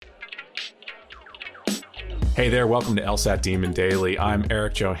Hey there, welcome to LSAT Demon Daily. I'm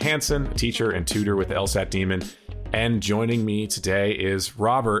Eric Johansson, a teacher and tutor with LSAT Demon. And joining me today is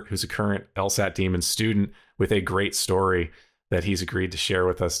Robert, who's a current LSAT Demon student with a great story that he's agreed to share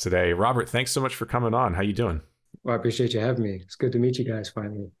with us today. Robert, thanks so much for coming on. How you doing? Well, I appreciate you having me. It's good to meet you guys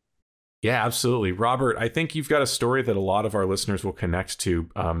finally. Yeah, absolutely. Robert, I think you've got a story that a lot of our listeners will connect to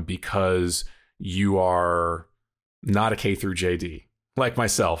because you are not a K through JD, like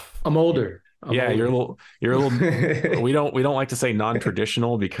myself. I'm older. You're a little, we don't like to say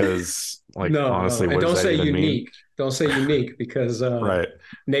non-traditional because honestly, no. And what don't does that say even unique. mean? Don't say unique because Right.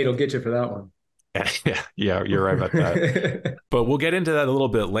 Nate will get you for that one. Yeah, you're right about that. But we'll get into that a little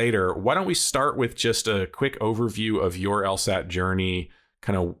bit later. Why don't we start with just a quick overview of your LSAT journey,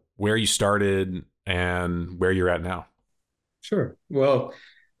 kind of where you started and where you're at now? Sure. Well,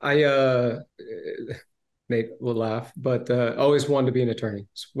 I Nate will laugh, but always wanted to be an attorney.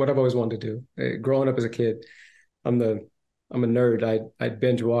 It's what I've always wanted to do. Growing up as a kid, I'm a nerd. I'd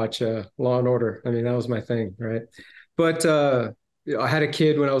binge watch Law and Order. I mean, that was my thing, right? But I had a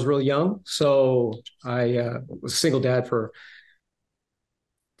kid when I was really young, so I was a single dad for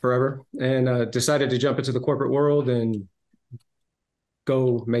forever, and decided to jump into the corporate world and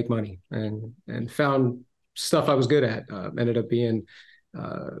go make money, and found stuff I was good at. Ended up being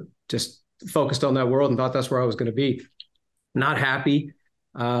just focused on that world and thought that's where I was going to be. Not happy.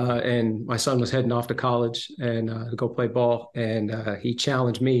 And my son was heading off to college and to go play ball. And he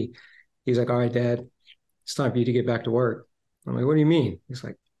challenged me. He's like, "All right, Dad, it's time for you to get back to work." I'm like, "What do you mean?" He's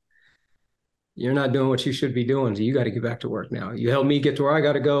like, "You're not doing what you should be doing. So you got to get back to work now. You helped me get to where I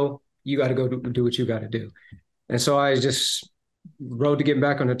got to go. You got to go do what you got to do." And so I just rode to getting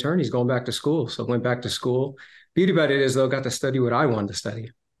back on attorneys, going back to school. So I went back to school. Beauty about it is, though, I got to study what I wanted to study.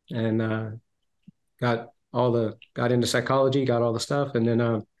 And got into psychology, got all the stuff, and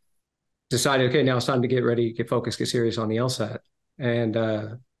then decided, okay, now it's time to get ready, get focused, get serious on the LSAT.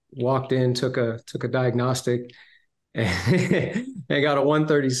 And walked in, took a diagnostic, and, and got a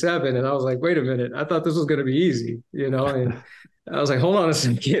 137. And I was like, wait a minute, I thought this was going to be easy, And I was like, hold on a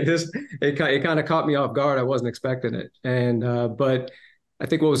second, it kind of caught me off guard. I wasn't expecting it, and but I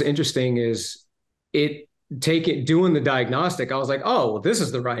think what was interesting is doing the diagnostic. I was like, oh, well, this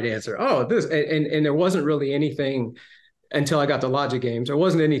is the right answer. Oh, this, and there wasn't really anything until I got to logic games. There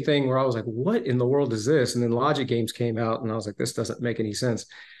wasn't anything where I was like, what in the world is this? And then logic games came out and I was like, this doesn't make any sense.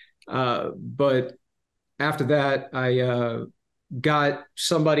 But after that, I got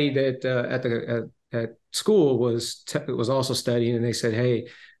somebody that at school was also studying, and they said, hey,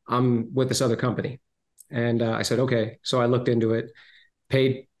 I'm with this other company. And I said, okay. So I looked into it,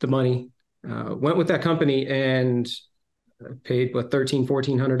 paid the money, went with that company and paid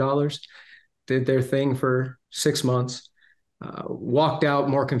 $1,300-1,400, did their thing for 6 months, walked out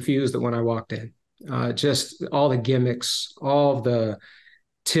more confused than when I walked in. Just all the gimmicks, all the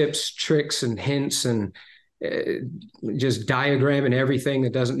tips, tricks, and hints, and just diagramming everything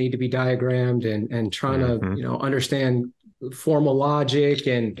that doesn't need to be diagrammed, and trying to understand formal logic.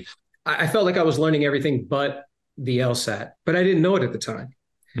 And I felt like I was learning everything but the LSAT, but I didn't know it at the time.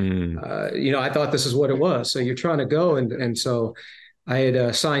 I thought this is what it was. So you're trying to go. And so I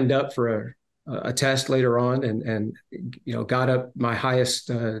had signed up for a test later on, and got up. My highest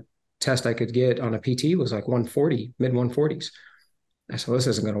test I could get on a PT was like 140, mid 140s. I said, this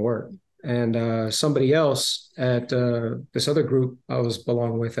isn't going to work. And somebody else at this other group I was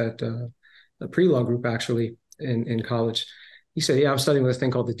belonging with at the pre-law group, actually, in college, he said, yeah, I'm studying this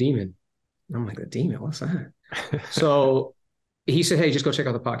thing called the Demon. And I'm like, the Demon? What's that? So he said, hey, just go check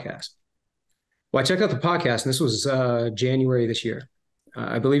out the podcast. Well, I checked out the podcast, and this was January this year.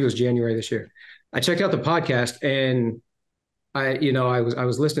 I believe it was January this year. I checked out the podcast, and I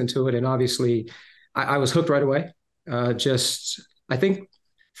was listening to it, and obviously I was hooked right away. I think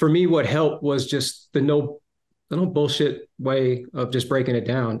for me, what helped was just the no bullshit way of just breaking it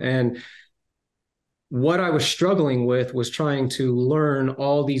down. And what I was struggling with was trying to learn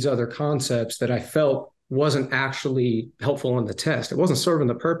all these other concepts that I felt wasn't actually helpful on the test. It wasn't serving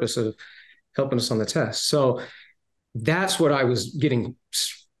the purpose of helping us on the test. So that's what I was getting,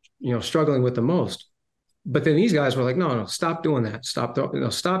 struggling with the most. But then these guys were like, no, stop doing that. Stop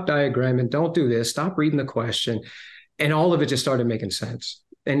diagramming. Don't do this. Stop reading the question. And all of it just started making sense.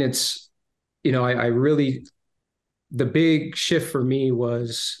 And it's, I really, the big shift for me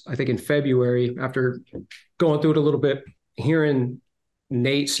was, I think in February, after going through it a little bit, hearing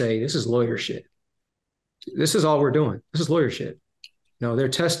Nate say, this is lawyer shit. This is all we're doing. This is lawyer shit. They're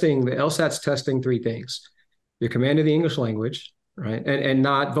testing, the LSAT's testing three things: your command of the English language, right? And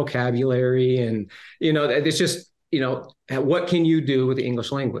not vocabulary. And, it's just what can you do with the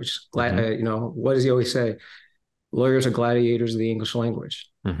English language? Mm-hmm. What does he always say? Lawyers are gladiators of the English language.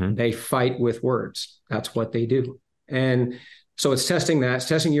 Mm-hmm. They fight with words. That's what they do. And so it's testing that. It's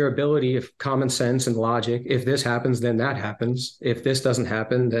testing your ability of common sense and logic. If this happens, then that happens. If this doesn't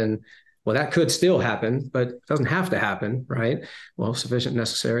happen, then, well, that could still happen, but it doesn't have to happen, right? Well, sufficient,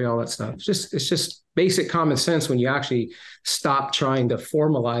 necessary, all that stuff. It's just basic common sense when you actually stop trying to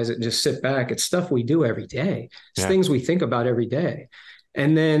formalize it and just sit back. It's stuff we do every day. It's things we think about every day.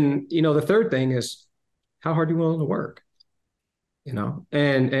 And then, the third thing is, how hard are you willing to work?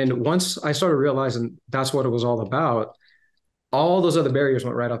 And once I started realizing that's what it was all about, all those other barriers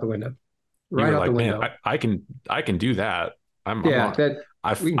went right out the window. You Right were out the like, man, window. I can do that. I'm Yeah, not, that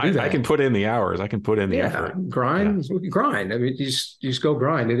we can do I that. can put in the hours. I can put in the Yeah, effort. Yeah. grind. I mean, you just go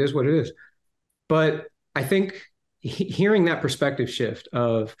grind. It is what it is. But I think hearing that perspective shift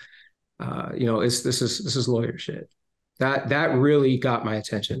of, this is lawyer shit. That really got my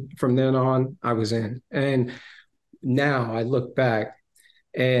attention. From then on, I was in. And now I look back,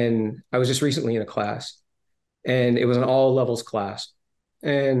 and I was just recently in a class, and it was an all levels class.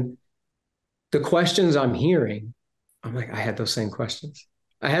 And the questions I'm hearing, I'm like, I had those same questions.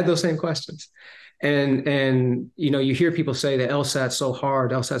 I had those same questions. And you hear people say that LSAT's so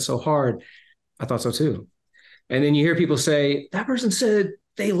hard, LSAT's so hard. I thought so too. And then you hear people say, that person said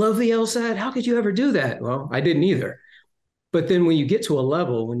they love the LSAT. How could you ever do that? Well, I didn't either. But then when you get to a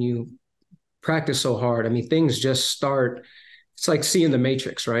level, when you practice so hard, I mean, things just start. It's like seeing the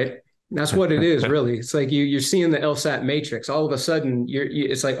matrix, right? And that's what it is, really. It's like you're seeing the LSAT matrix. All of a sudden,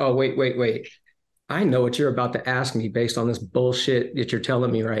 it's like, oh, wait. I know what you're about to ask me based on this bullshit that you're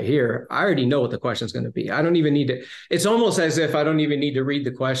telling me right here. I already know what the question is going to be. I don't even need to. It's almost as if I don't even need to read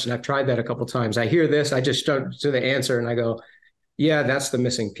the question. I've tried that a couple of times. I hear this, I just start to the answer, and I go, yeah, that's the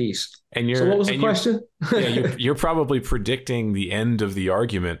missing piece. So what was the question? You're probably predicting the end of the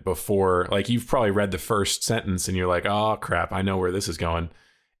argument before, like, you've probably read the first sentence and you're like, oh crap, I know where this is going,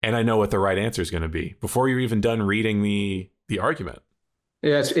 and I know what the right answer is going to be before you're even done reading the argument.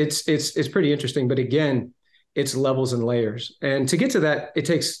 Yeah, it's pretty interesting, but again, it's levels and layers, and to get to that, it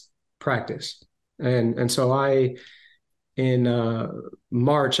takes practice. And so in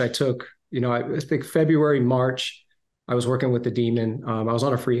March, I took, I think February, March, I was working with the Demon. I was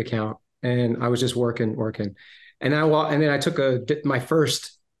on a free account, and I was just working, and then I took my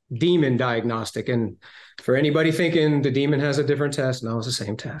first Demon diagnostic. And for anybody thinking the Demon has a different test, no, it's the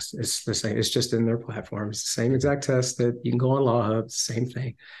same test. It's the same. It's just in their platform. It's the same exact test that you can go on Law Hub. Same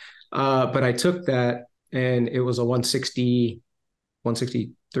thing. But I took that, and it was a 160,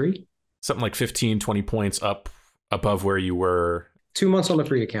 163. Something like 15, 20 points up above where you were. 2 months on the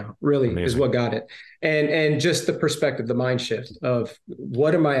free account really Amazing. Is what got it. And just the perspective, the mind shift of,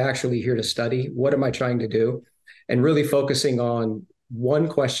 what am I actually here to study? What am I trying to do? And really focusing on one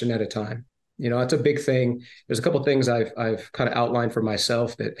question at a time. It's a big thing. There's a couple of things I've kind of outlined for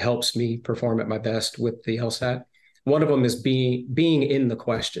myself that helps me perform at my best with the LSAT. One of them is being in the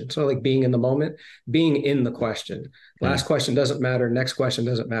question. So like being in the moment, being in the question. Last question doesn't matter. Next question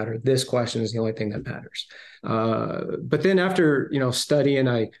doesn't matter. This question is the only thing that matters. But then after, studying,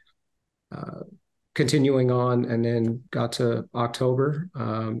 I continuing on, and then got to October,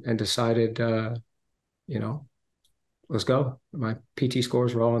 and decided, let's go. My PT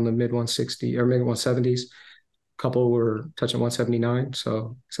scores were all in the mid 160 or mid 170s. A couple were touching 179.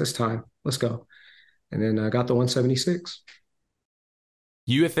 So it's time. Let's go. And then I got the 176.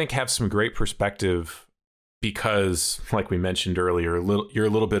 You, I think, have some great perspective because, like we mentioned earlier, you're a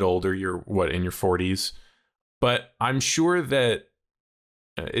little bit older. You're in your 40s. But I'm sure that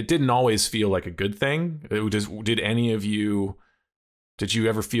it didn't always feel like a good thing. Did you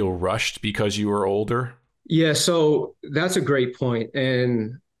ever feel rushed because you were older? Yeah, so that's a great point.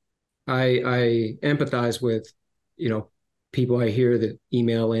 And I empathize with, people I hear that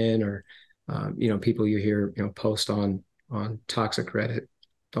email in, or, people you hear, post on toxic Reddit.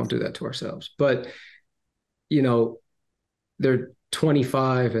 Don't do that to ourselves. But, they're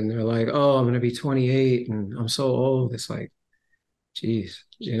 25 and they're like, oh, I'm going to be 28 and I'm so old. It's like, geez,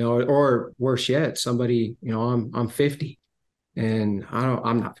 or worse yet, somebody, I'm 50 and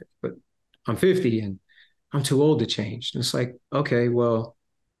I'm not 50, but I'm 50 and I'm too old to change. And it's like, okay, well,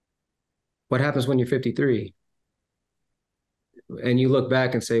 what happens when you're 53? And you look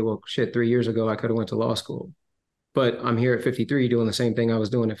back and say, well, shit, 3 years ago, I could have went to law school, but I'm here at 53 doing the same thing I was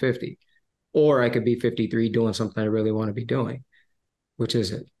doing at 50. Or I could be 53 doing something I really want to be doing. Which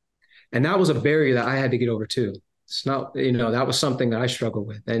is it? And that was a barrier that I had to get over too. It's not, that was something that I struggled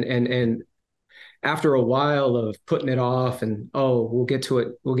with. And after a while of putting it off and, oh, we'll get to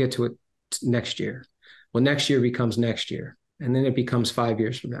it next year. Well, next year becomes next year. And then it becomes 5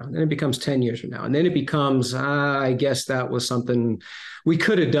 years from now. And then it becomes 10 years from now. And then it becomes, I guess that was something we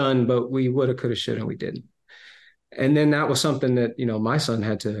could have done, but we woulda, coulda, shoulda, and we didn't. And then that was something that, my son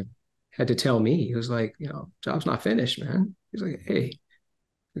had to tell me. He was like, job's not finished, man. He's like, hey,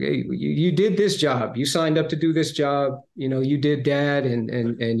 okay, you did this job. You signed up to do this job. You did that,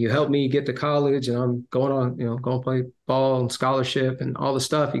 and you helped me get to college, and I'm going on, going to play ball and scholarship and all the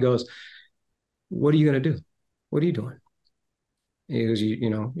stuff. He goes, what are you going to do? What are you doing? He goes, you're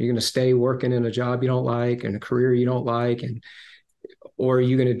going to stay working in a job you don't like and a career you don't like, or are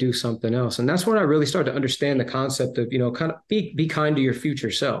you going to do something else? And that's when I really started to understand the concept of, kind of be kind to your future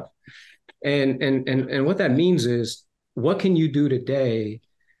self. And what that means is, what can you do today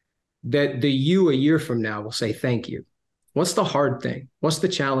that the you a year from now will say thank you? What's the hard thing? What's the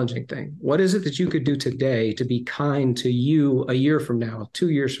challenging thing? What is it that you could do today to be kind to you a year from now, 2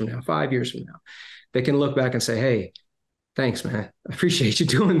 years from now, 5 years from now, that can look back and say, hey, thanks, man. I appreciate you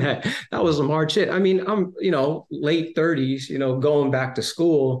doing that. That was some hard shit. I mean, I'm, late 30s, going back to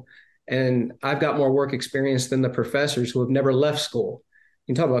school, and I've got more work experience than the professors who have never left school.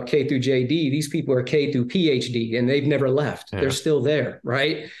 You can talk about K through JD. These people are K through PhD, and they've never left. Yeah. They're still there,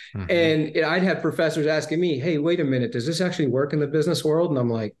 right? Mm-hmm. And I'd have professors asking me, hey, wait a minute, does this actually work in the business world? And I'm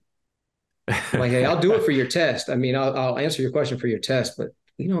like, hey, I'll do it for your test. I mean, I'll answer your question for your test, but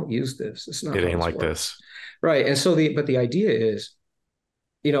we don't use this. It's not. It ain't like this. Right. And so but the idea is,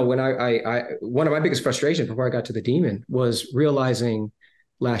 when I one of my biggest frustrations before I got to the Demon was realizing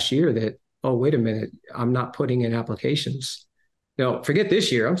last year that, oh, wait a minute, I'm not putting in applications. Forget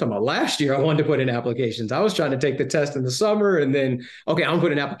this year. I'm talking about last year. I wanted to put in applications. I was trying to take the test in the summer, and then, okay, I'm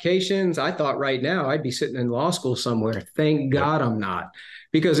putting applications. I thought right now I'd be sitting in law school somewhere. Thank God I'm not.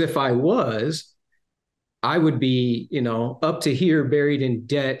 Because if I was, I would be, up to here buried in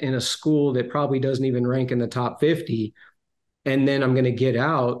debt in a school that probably doesn't even rank in the top 50. And then I'm going to get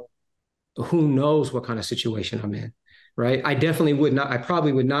out. Who knows what kind of situation I'm in, right? I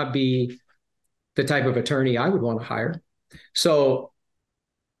probably would not be the type of attorney I would want to hire. So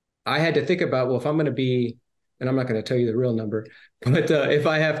I had to think about, well, if I'm going to be, and I'm not going to tell you the real number, but if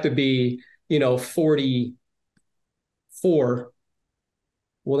I have to be, 44,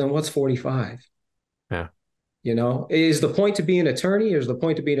 well, then what's 45? Yeah. Is the point to be an attorney, or is the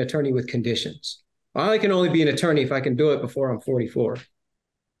point to be an attorney with conditions? I can only be an attorney if I can do it before I'm 44.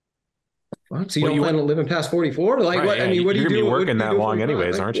 What? So you don't plan on living past 44? Like, right, what? Yeah. I mean, what do you do? You're going to be working that long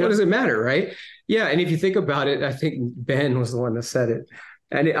anyways, aren't you? What does it matter, right? Yeah. And if you think about it, I think Ben was the one that said it.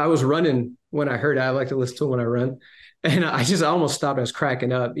 And I was running when I heard it. I like to listen to it when I run. And I almost stopped. I was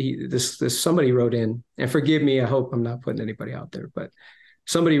cracking up. Somebody wrote in, and forgive me, I hope I'm not putting anybody out there, but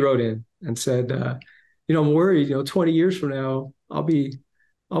somebody wrote in and said, I'm worried, 20 years from now, I'll be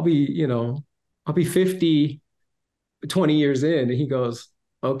 50, 20 years in. And he goes,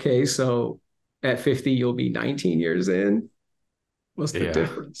 okay, so at 50, you'll be 19 years in. What's the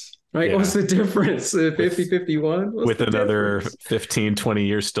difference? Right? Yeah. What's the difference? 50, 51? With another 15, 20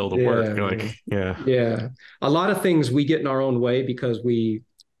 years still to work. Yeah. A lot of things we get in our own way because we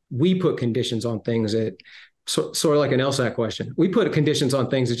put conditions on things that, sort of like an LSAT question. We put conditions on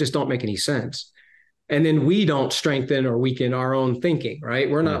things that just don't make any sense. And then we don't strengthen or weaken our own thinking, right?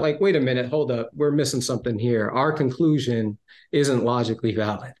 We're not like, wait a minute, hold up. We're missing something here. Our conclusion isn't logically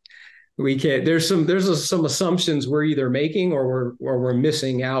valid. We can't, there's some assumptions we're either making or we're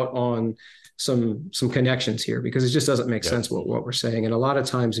missing out on some connections here, because it just doesn't make sense what we're saying. And a lot of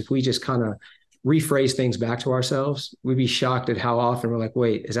times, if we just kind of rephrase things back to ourselves, we'd be shocked at how often we're like,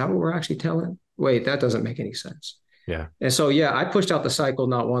 wait, is that what we're actually telling? Wait, that doesn't make any sense. Yeah. And so, I pushed out the cycle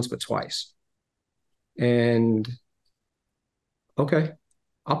not once, but twice. And okay,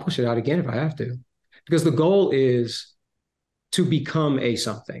 I'll push it out again if I have to, because the goal is to become a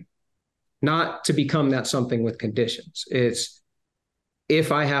something, not to become that something with conditions. It's,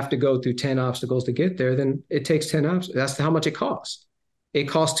 if I have to go through 10 obstacles to get there, then it takes 10 obstacles. That's how much it costs. It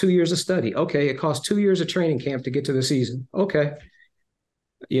costs 2 years of study. Okay. It costs 2 years of training camp to get to the season. Okay.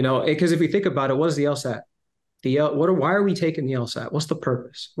 Because if we think about it, what is the LSAT? Why are we taking the LSAT? What's the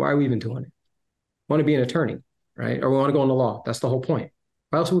purpose? Why are we even doing it? Want to be an attorney, right? Or we want to go into law. That's the whole point.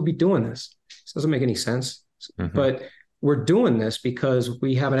 Why else would we be doing this? This doesn't make any sense. Mm-hmm. But we're doing this because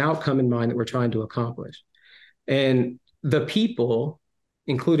we have an outcome in mind that we're trying to accomplish. And the people,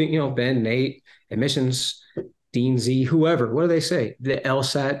 including, Ben, Nate, admissions, Dean Z, whoever, what do they say? The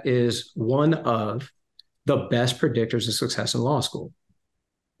LSAT is one of the best predictors of success in law school.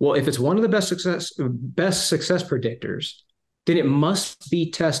 Well, if it's one of the best success predictors, then it must be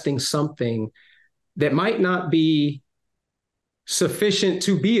testing something that might not be sufficient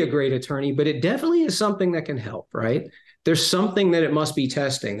to be a great attorney, but it definitely is something that can help, right? There's something that it must be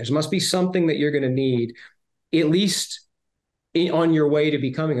testing. There must be something that you're going to need, at least on your way to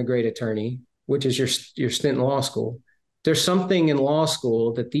becoming a great attorney, which is your stint in law school. There's something in law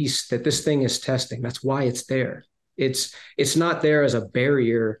school that this thing is testing. That's why it's there. It's not there as a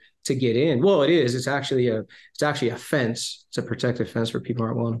barrier to get in. Well, it is. It's actually a fence. It's a protective fence for people who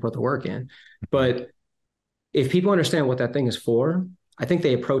aren't willing to put the work in. But if people understand what that thing is for, I think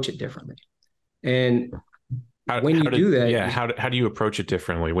they approach it differently. And when you do that, how do you approach it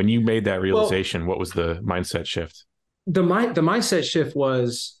differently? When you made that realization, what was the mindset shift? The mindset shift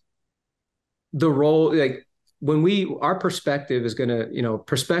was the role, like when our perspective is going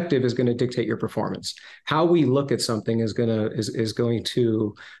to dictate your performance. How we look at something is going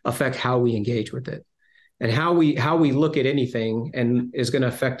to affect how we engage with it, and how we look at anything and is going to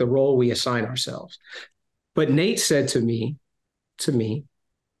affect the role we assign ourselves. But Nate said to me,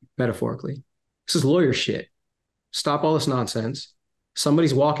 metaphorically, this is lawyer shit. Stop all this nonsense.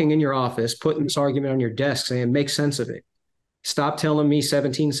 Somebody's walking in your office, putting this argument on your desk saying, make sense of it. Stop telling me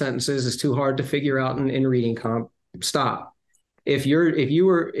 17 sentences is too hard to figure out in reading comp. Stop. If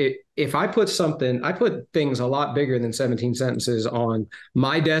I put things a lot bigger than 17 sentences on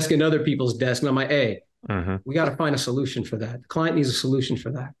my desk and other people's desk, and I'm like, hey, we got to find a solution for that. The client needs a solution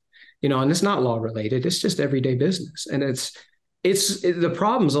for that. And it's not law related. It's just everyday business. And the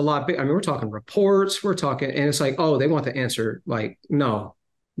problem's a lot big. I mean, we're talking reports, and it's like, oh, they want the answer. Like, no,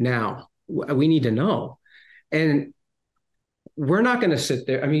 now we need to know. And we're not going to sit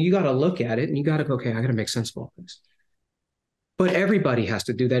there. I mean, you got to look at it and you got to go, okay, I got to make sense of all this. But everybody has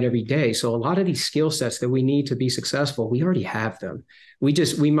to do that every day. So a lot of these skill sets that we need to be successful, we already have them.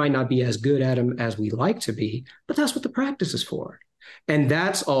 We might not be as good at them as we like to be, but that's what the practice is for. And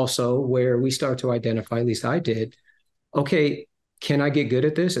that's also where we start to identify, at least I did, okay, can I get good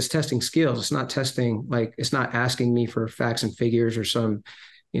at this? It's testing skills. It's not testing, it's not asking me for facts and figures or some,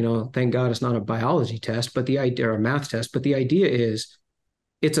 thank God it's not a biology test, but or a math test. But the idea is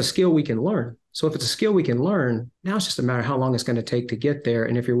it's a skill we can learn. So if it's a skill we can learn, now it's just a matter of how long it's going to take to get there.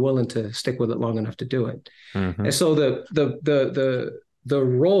 And if you're willing to stick with it long enough to do it. And so the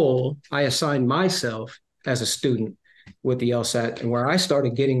role I assigned myself as a student with the LSAT, and where I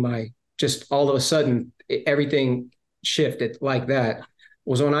started getting just all of a sudden, everything shifted like that,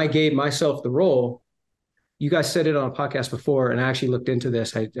 was when I gave myself the role. You guys said it on a podcast before, and I actually looked into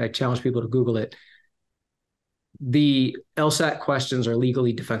this. I challenge people to Google it. The LSAT questions are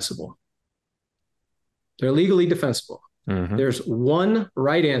legally defensible. They're legally defensible. There's one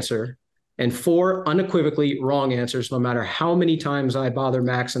right answer and 4 unequivocally wrong answers. No matter how many times I bother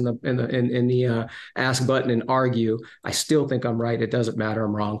Max in the ask button and argue, I still think I'm right. It doesn't matter.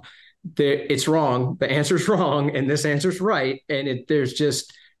 I'm wrong. It's wrong. The answer's wrong, and this answer's right. And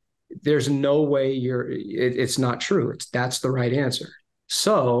there's no way it's not true. That's the right answer.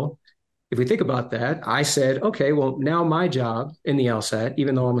 So if we think about that, I said, okay, well, now my job in the LSAT,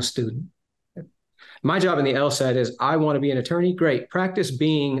 even though I'm a student, my job in the LSAT is, I want to be an attorney. Great. Practice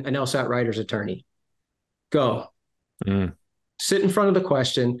being an LSAT writer's attorney. Go. Sit in front of the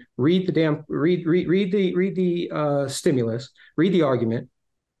question, read the stimulus, read the argument,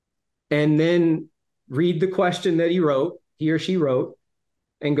 and then read the question that he or she wrote,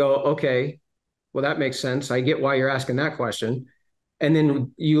 and go, okay, well, that makes sense. I get why you're asking that question. And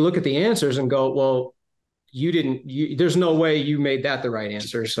then you look at the answers and go, well, there's no way you made that the right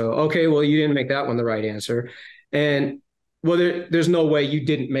answer. So, okay, well, you didn't make that one the right answer. And well, there's no way you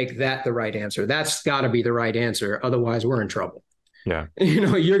didn't make that the right answer. That's got to be the right answer. Otherwise, we're in trouble. Yeah.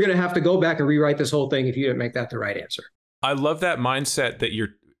 You're going to have to go back and rewrite this whole thing if you didn't make that the right answer. I love that mindset that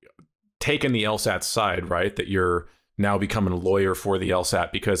you're taking the LSAT side, right? That you're now becoming a lawyer for the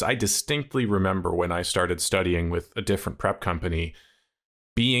LSAT, because I distinctly remember when I started studying with a different prep company,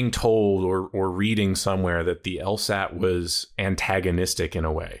 being told or reading somewhere that the LSAT was antagonistic in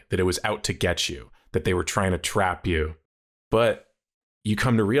a way, that it was out to get you, that they were trying to trap you. But you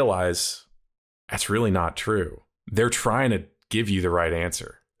come to realize that's really not true. They're trying to give you the right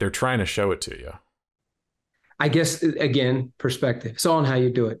answer. They're trying to show it to you. I guess, again, perspective. It's all on how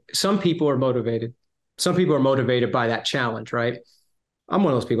you do it. Some people are motivated. Some people are motivated by that challenge, right? I'm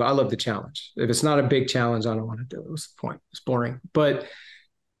one of those people. I love the challenge. If it's not a big challenge, I don't want to do it. What's the point? It's boring. But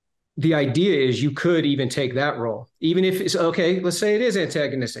the idea is you could even take that role, even if it's okay. Let's say it is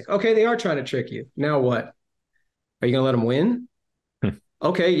antagonistic. Okay, they are trying to trick you. Now what? Are you going to let them win?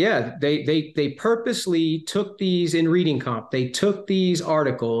 Okay, yeah. They purposely took these in reading comp. They took these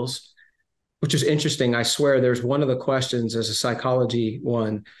articles, which is interesting. I swear there's one of the questions as a psychology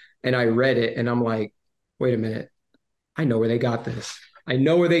one, and I read it and I'm like, wait a minute. I know where they got this. I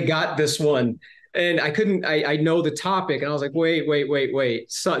know where they got this one. And I know the topic. And I was like,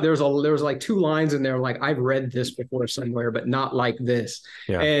 wait. So there was like two lines in there. Like, I've read this before somewhere, but not like this.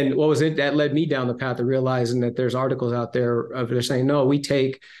 Yeah. And what was it that led me down the path of realizing that there's articles out there of they're saying, no, we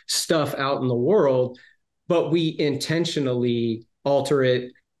take stuff out in the world, but we intentionally alter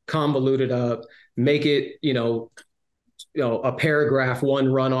it, convolute it up, make it, a paragraph, one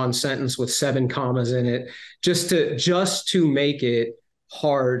run-on sentence with 7 commas in it, just to make it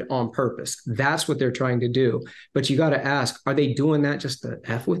hard on purpose. That's what they're trying to do. But you got to ask, are they doing that just to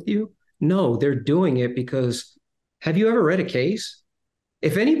F with you? No, they're doing it because, have you ever read a case?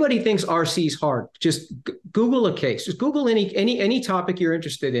 If anybody thinks RC is hard, just Google a case. Just Google any topic you're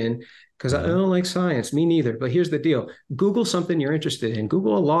interested in, because I don't like science. Me neither. But here's the deal. Google something you're interested in.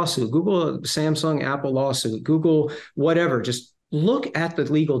 Google a lawsuit. Google a Samsung Apple lawsuit. Google whatever. Just look at the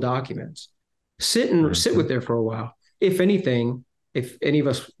legal documents. Sit with there for a while. If anything, if any of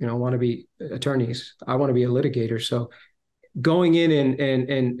us want to be attorneys, I want to be a litigator. So going in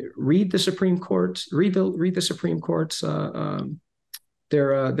and read the Supreme Court's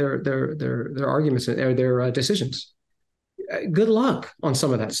their arguments or their decisions. Good luck on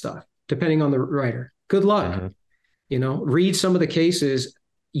some of that stuff, depending on the writer. Good luck. Read some of the cases.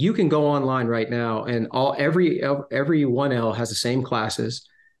 You can go online right now, and every 1L has the same classes,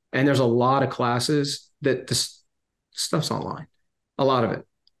 and there's a lot of classes that this stuff's online. A lot of it.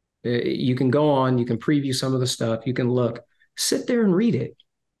 You can go on. You can preview some of the stuff. You can look. Sit there and read it.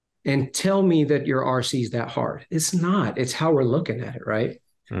 And tell me that your RC is that hard. It's not. It's how we're looking at it, right?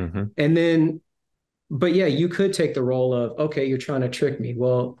 And then, but yeah, you could take the role of, okay, you're trying to trick me.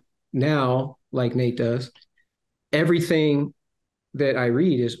 Well, now, like Nate does, everything that I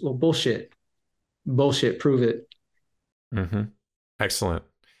read is, well, bullshit, prove it. Excellent.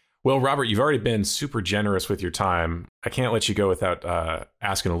 Well, Robert, you've already been super generous with your time. I can't let you go without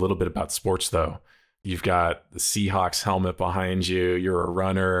asking a little bit about sports, though. You've got the Seahawks helmet behind you. You're a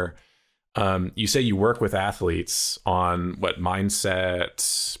runner. You say you work with athletes on what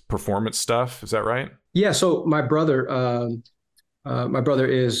mindset, performance stuff. Is that right? Yeah. So my brother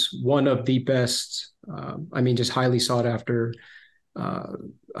is one of the best. Just highly sought after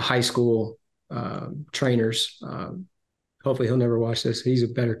high school trainers. Hopefully, he'll never watch this. He's a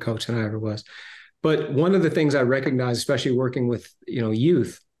better coach than I ever was. But one of the things I recognize, especially working with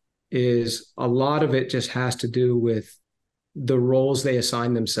youth, is a lot of it just has to do with the roles they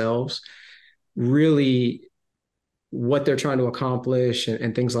assign themselves, really what they're trying to accomplish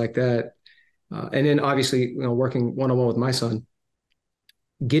and things like that. And then obviously, working one-on-one with my son,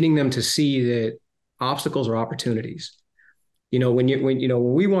 getting them to see that obstacles are opportunities. When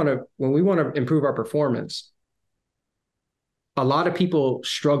we want to improve our performance, a lot of people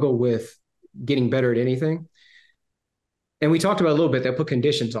struggle with getting better at anything. And we talked about a little bit that put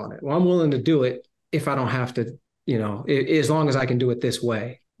conditions on it. Well, I'm willing to do it if I don't have to, as long as I can do it this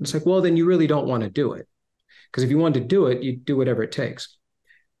way. It's like, well, then you really don't want to do it. Because if you wanted to do it, you do whatever it takes.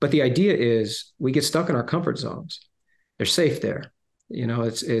 But the idea is we get stuck in our comfort zones. They're safe there. We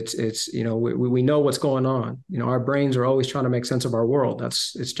know what's going on. Our brains are always trying to make sense of our world.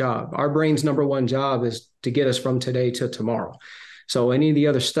 That's its job. Our brain's number one job is to get us from today to tomorrow. So any of the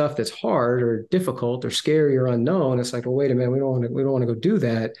other stuff that's hard or difficult or scary or unknown, it's like, well, wait a minute, we don't want to go do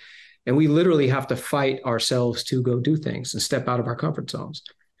that. And we literally have to fight ourselves to go do things and step out of our comfort zones.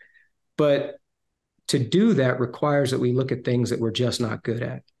 But to do that requires that we look at things that we're just not good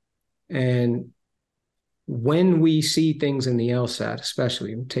at. And when we see things in the LSAT,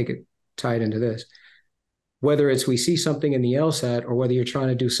 especially, tie it into this, whether it's we see something in the LSAT or whether you're trying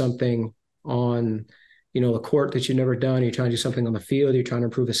to do something on a court that you've never done, you're trying to do something on the field, you're trying to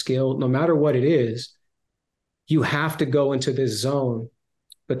improve a skill, no matter what it is, you have to go into this zone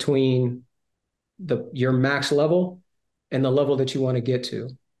between your max level and the level that you want to get to.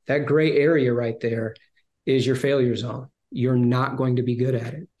 That gray area right there is your failure zone. You're not going to be good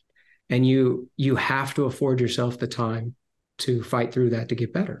at it. And you have to afford yourself the time to fight through that to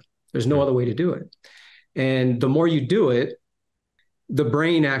get better. There's no other way to do it. And the more you do it, the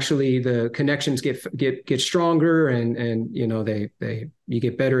brain actually, the connections get stronger and you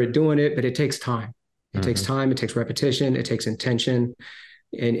get better at doing it, but it takes time. It takes time, it takes repetition, it takes intention.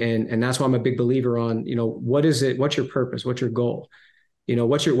 And that's why I'm a big believer on, what is it? What's your purpose? What's your goal?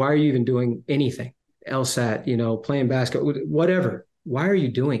 Why are you even doing anything? LSAT, playing basketball, whatever. Why are you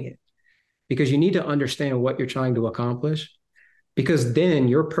doing it? Because you need to understand what you're trying to accomplish, because then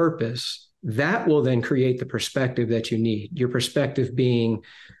your purpose, that will then create the perspective that you need. Your perspective being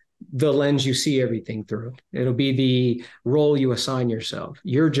the lens you see everything through. It'll be the role you assign yourself.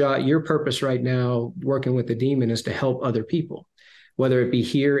 Your job, your purpose right now, working with the demon, is to help other people. Whether it be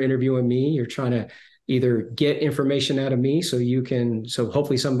here interviewing me, you're trying to either get information out of me so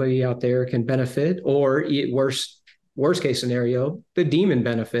hopefully somebody out there can benefit, or worst case scenario, the demon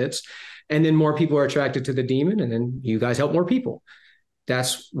benefits, and then more people are attracted to the demon, and then you guys help more people.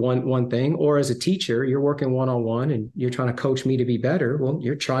 That's one thing. Or as a teacher, you're working one-on-one and you're trying to coach me to be better. Well,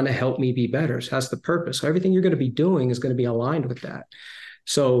 you're trying to help me be better. So that's the purpose. So everything you're going to be doing is going to be aligned with that.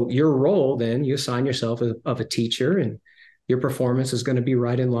 So your role, then you assign yourself of a teacher, and your performance is going to be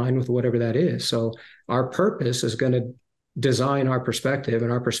right in line with whatever that is. So our purpose is going to design our perspective,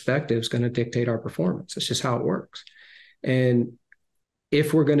 and our perspective is going to dictate our performance. It's just how it works. And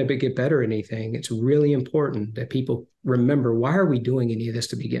if we're going to get better at anything, it's really important that people remember, why are we doing any of this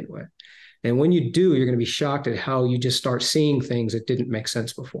to begin with? And when you do, you're going to be shocked at how you just start seeing things that didn't make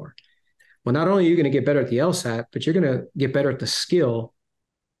sense before. Well, not only are you going to get better at the LSAT, but you're going to get better at the skill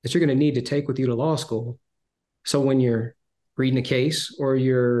that you're going to need to take with you to law school. So when you're reading a case, or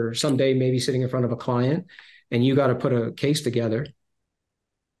you're someday maybe sitting in front of a client and you got to put a case together,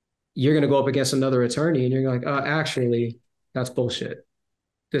 you're going to go up against another attorney and you're like, actually, that's bullshit.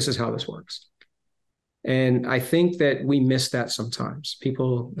 This is how this works. And I think that we miss that sometimes.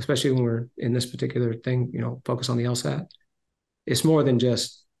 People, especially when we're in this particular thing, focus on the LSAT. It's more than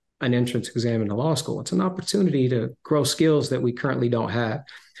just an entrance exam into law school. It's an opportunity to grow skills that we currently don't have.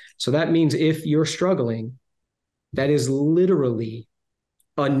 So that means if you're struggling, that is literally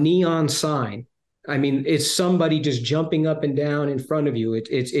a neon sign. I mean, it's somebody just jumping up and down in front of you.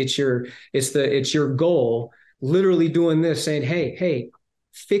 It's your goal, literally doing this, saying, hey,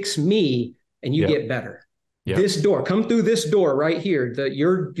 fix me and you get better. Yep. This door, come through this door right here.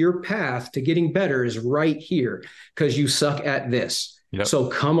 Your path to getting better is right here because you suck at this. Yep. So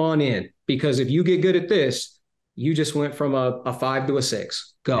come on in, because if you get good at this, you just went from a 5 to a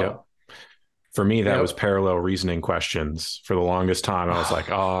 6. Go. Yep. For me, that was parallel reasoning questions. For the longest time, I was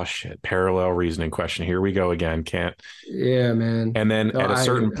like, oh shit, parallel reasoning question. Here we go again. Can't. Yeah, man. And then at a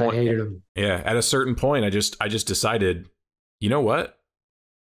certain point, I hated them. Yeah. At a certain point, I just decided, you know what?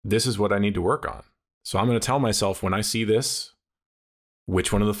 This is what I need to work on. So I'm going to tell myself, when I see this,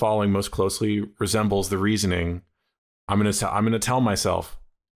 which one of the following most closely resembles the reasoning, I'm going to tell myself,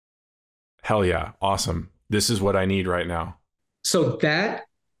 hell yeah, awesome. This is what I need right now. So that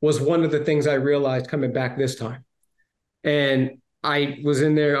was one of the things I realized coming back this time. And I was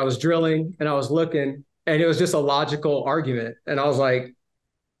in there, I was drilling and I was looking, and it was just a logical argument. And I was like,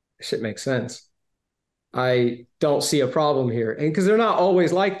 shit makes sense. I don't see a problem here. And because they're not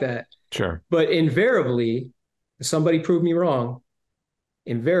always like that. Sure. But invariably, somebody proved me wrong.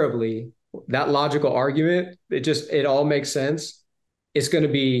 Invariably, that logical argument, it all makes sense. It's going to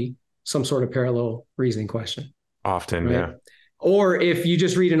be some sort of parallel reasoning question. Often, right? Yeah. Or if you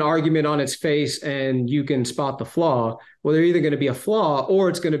just read an argument on its face and you can spot the flaw, well, they're either going to be a flaw or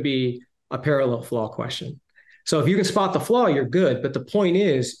it's going to be a parallel flaw question. So if you can spot the flaw, you're good. But the point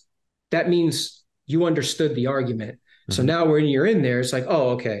is, that means you understood the argument. Mm-hmm. So now when you're in there, it's like, oh,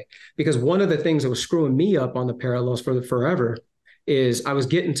 okay. Because one of the things that was screwing me up on the parallels for the forever is I was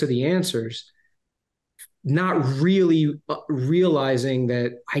getting to the answers, not really realizing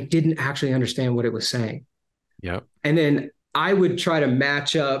that I didn't actually understand what it was saying. Yep. And then I would try to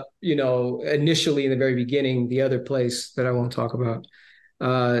match up, initially in the very beginning, the other place that I won't talk about,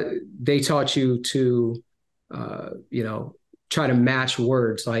 they taught you to, try to match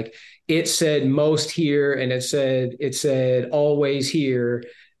words. Like it said most here, and it said always here,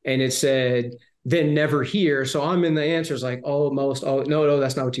 and it said then never here. So I'm in the answers like almost, no,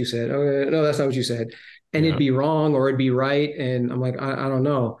 that's not what you said. Oh, no, that's not what you said. And It'd be wrong or it'd be right. And I'm like, I don't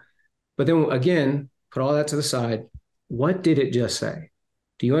know. But then again, put all that to the side. What did it just say?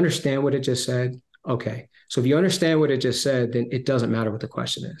 Do you understand what it just said? Okay. So if you understand what it just said, then it doesn't matter what the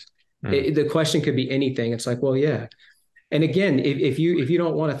question is. The question could be anything. It's like, well, yeah. And again, if you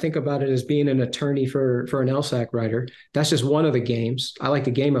don't want to think about it as being an attorney for an LSAC writer, that's just one of the games. I like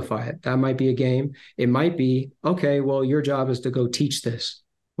to gamify it. That might be a game. It might be, okay, well, your job is to go teach this.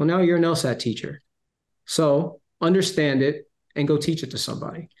 Well, now you're an LSAT teacher. So understand it and go teach it to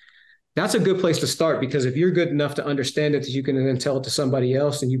somebody. That's a good place to start, because if you're good enough to understand it that you can then tell it to somebody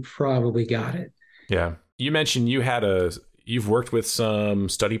else, then you probably got it. Yeah. You mentioned you've worked with some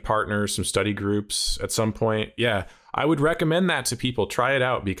study partners, some study groups at some point. Yeah. I would recommend that to people. Try it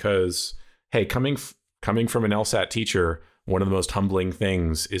out, because, hey, coming from an LSAT teacher, one of the most humbling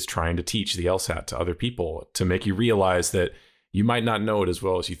things is trying to teach the LSAT to other people, to make you realize that you might not know it as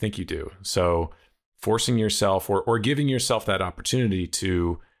well as you think you do. So forcing yourself or giving yourself that opportunity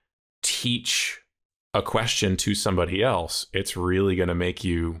to teach a question to somebody else, it's really going to make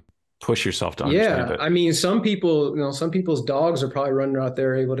you push yourself to understand it. I mean, some people, some people's dogs are probably running out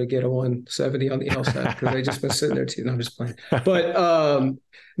there able to get a 170 on the LSAT because they just been sitting there too. No, I'm just playing. But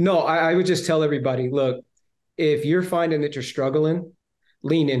no, I would just tell everybody, look, if you're finding that you're struggling,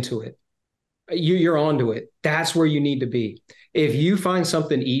 lean into it. You're onto it. That's where you need to be. If you find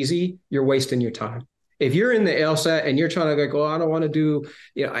something easy, you're wasting your time. If you're in the LSAT and you're trying to go, I don't want to do,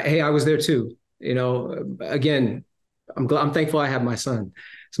 hey, I was there too. Again, I'm thankful I have my son.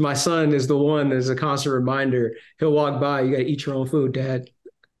 So my son is the one that's a constant reminder. He'll walk by, you got to eat your own food, Dad.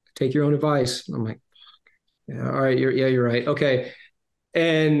 Take your own advice. I'm like, yeah, all right, you're right. Okay.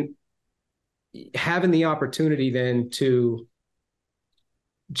 And having the opportunity then to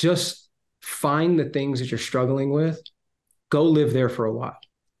just find the things that you're struggling with, go live there for a while.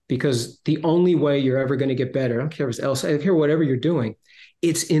 Because the only way you're ever going to get better, I don't care if it's LSAT, I don't care whatever you're doing,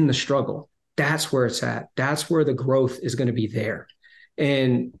 it's in the struggle. That's where it's at. That's where the growth is going to be there.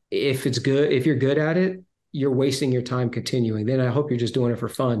 And if you're good at it, you're wasting your time continuing. Then I hope you're just doing it for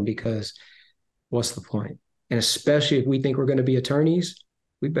fun, because what's the point? And especially if we think we're going to be attorneys,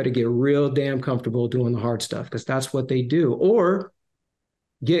 we better get real damn comfortable doing the hard stuff, because that's what they do. Or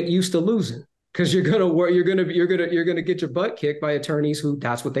get used to losing, because you're gonna get your butt kicked by attorneys who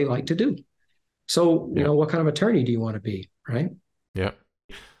that's what they like to do. So what kind of attorney do you want to be, right? Yeah.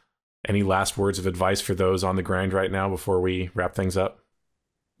 Any last words of advice for those on the grind right now before we wrap things up?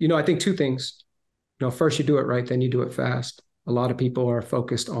 I think two things. First you do it right, then you do it fast. A lot of people are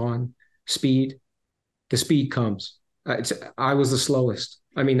focused on speed. The speed comes. I was the slowest.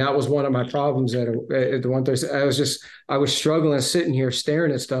 I mean, that was one of my problems at the one Thursday. I was struggling sitting here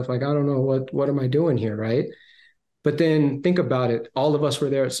staring at stuff like, I don't know what am I doing here, right? But then think about it. All of us were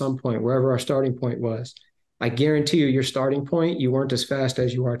there at some point, wherever our starting point was. I guarantee you, your starting point, you weren't as fast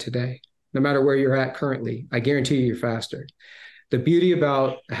as you are today. No matter where you're at currently, I guarantee you're faster. The beauty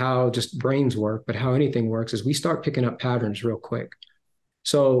about how just brains work, but how anything works, is we start picking up patterns real quick.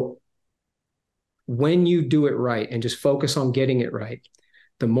 So when you do it right and just focus on getting it right,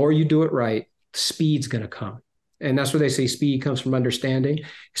 the more you do it right, speed's going to come. And that's where they say speed comes from understanding.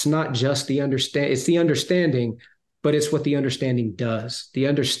 It's not just it's the understanding, but it's what the understanding does. The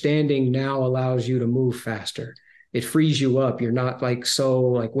understanding now allows you to move faster. It frees you up. You're not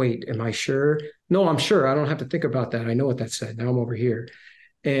wait, am I sure? No, I'm sure. I don't have to think about that. I know what that said. Now I'm over here.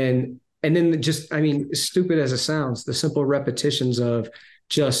 And then as stupid as it sounds, the simple repetitions of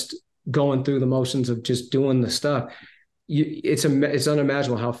just going through the motions of just doing the stuff, it's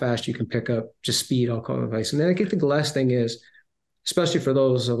unimaginable how fast you can pick up just speed, alcohol advice. And then I think the last thing is, especially for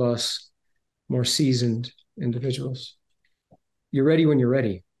those of us more seasoned individuals, you're ready when you're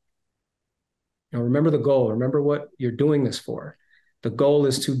ready. Remember the goal. Remember what you're doing this for. The goal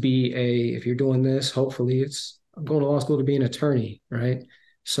is to be if you're doing this, hopefully I'm going to law school to be an attorney, right?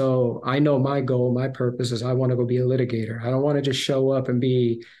 So I know my goal, my purpose is I want to go be a litigator. I don't want to just show up and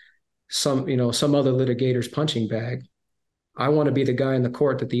be some other litigator's punching bag. I want to be the guy in the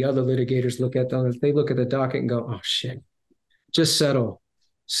court that the other litigators look at them. If they look at the docket and go, oh shit, just settle.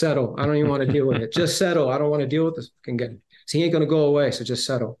 I don't even want to deal with it. Just settle. I don't want to deal with this fucking guy. So he ain't going to go away. So just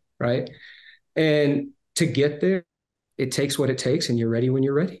settle. Right. And to get there, it takes what it takes, and you're ready when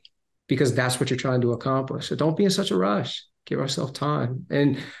you're ready, because that's what you're trying to accomplish. So don't be in such a rush. Give ourselves time.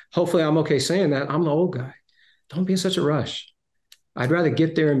 And hopefully I'm okay saying that. I'm the old guy. Don't be in such a rush. I'd rather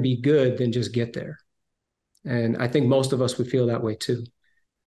get there and be good than just get there. And I think most of us would feel that way too.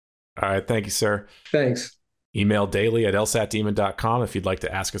 All right. Thank you, sir. Thanks. Email daily@lsatdemon.com if you'd like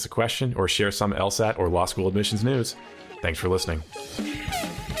to ask us a question or share some LSAT or law school admissions news. Thanks for listening.